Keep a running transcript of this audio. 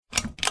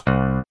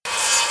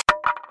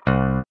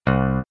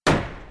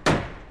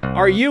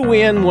Are you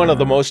in one of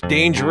the most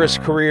dangerous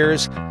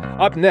careers?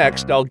 Up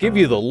next, I'll give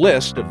you the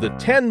list of the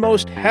 10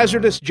 most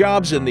hazardous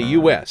jobs in the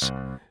U.S.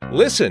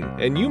 Listen,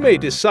 and you may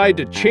decide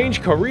to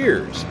change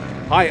careers.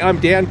 Hi,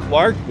 I'm Dan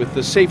Clark with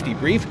the Safety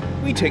Brief.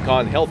 We take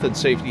on health and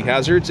safety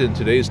hazards in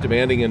today's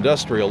demanding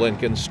industrial and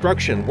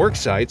construction work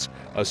sites,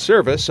 a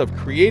service of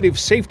Creative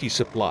Safety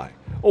Supply.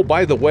 Oh,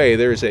 by the way,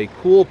 there's a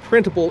cool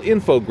printable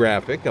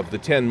infographic of the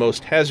 10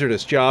 most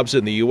hazardous jobs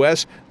in the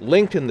U.S.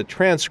 linked in the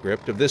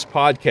transcript of this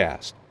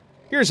podcast.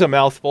 Here's a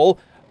mouthful.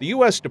 The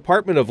U.S.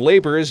 Department of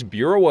Labor's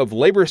Bureau of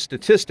Labor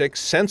Statistics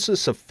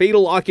Census of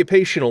Fatal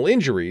Occupational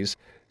Injuries,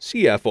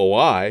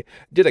 CFOI,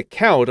 did a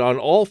count on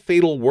all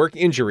fatal work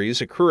injuries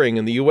occurring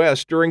in the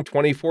U.S. during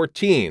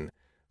 2014.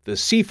 The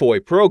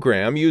CFOI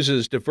program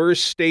uses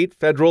diverse state,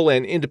 federal,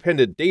 and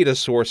independent data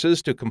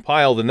sources to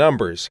compile the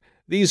numbers.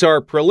 These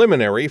are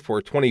preliminary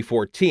for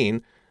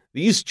 2014.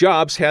 These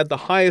jobs had the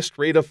highest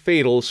rate of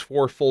fatals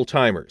for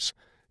full-timers.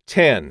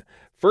 10.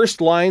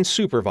 First-line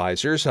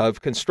supervisors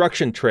of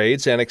construction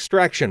trades and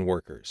extraction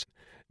workers.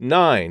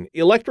 9.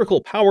 Electrical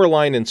power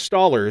line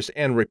installers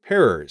and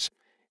repairers.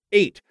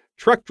 8.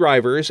 Truck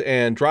drivers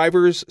and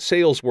drivers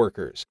sales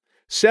workers.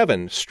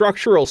 7.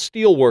 Structural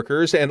steel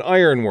workers and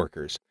iron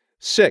workers.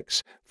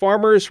 6.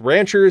 Farmers,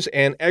 ranchers,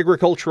 and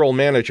agricultural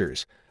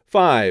managers.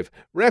 5.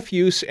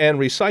 Refuse and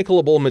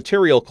recyclable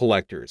material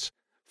collectors.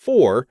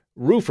 4.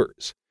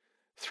 Roofers.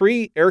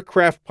 3.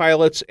 Aircraft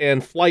pilots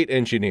and flight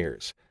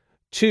engineers.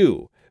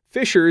 2.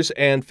 Fishers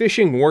and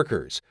fishing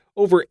workers.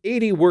 Over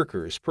 80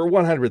 workers per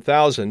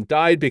 100,000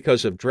 died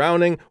because of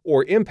drowning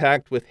or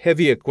impact with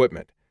heavy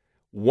equipment.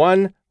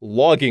 1.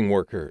 Logging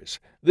workers.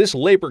 This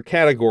labor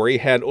category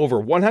had over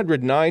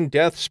 109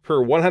 deaths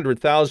per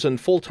 100,000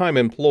 full-time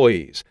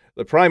employees.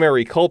 The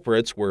primary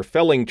culprits were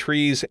felling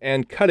trees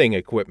and cutting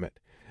equipment.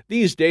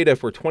 These data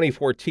for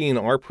 2014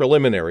 are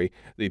preliminary.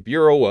 The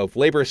Bureau of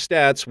Labor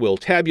Stats will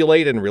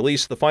tabulate and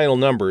release the final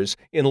numbers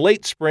in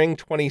late spring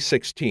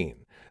 2016.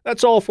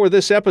 That's all for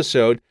this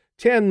episode,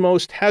 10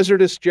 Most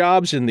Hazardous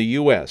Jobs in the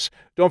U.S.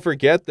 Don't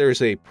forget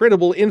there's a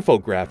printable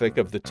infographic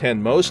of the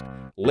 10 most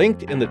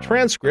linked in the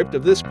transcript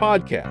of this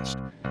podcast.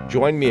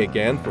 Join me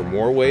again for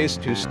more ways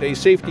to stay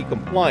safety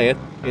compliant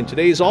in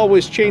today's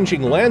always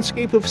changing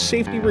landscape of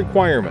safety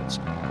requirements.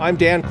 I'm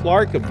Dan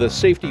Clark of the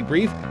Safety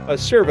Brief, a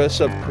service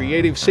of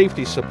Creative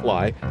Safety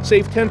Supply.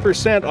 Save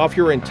 10% off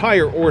your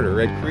entire order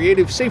at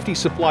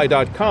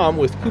creativesafetysupply.com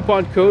with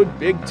coupon code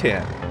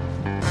BIG10.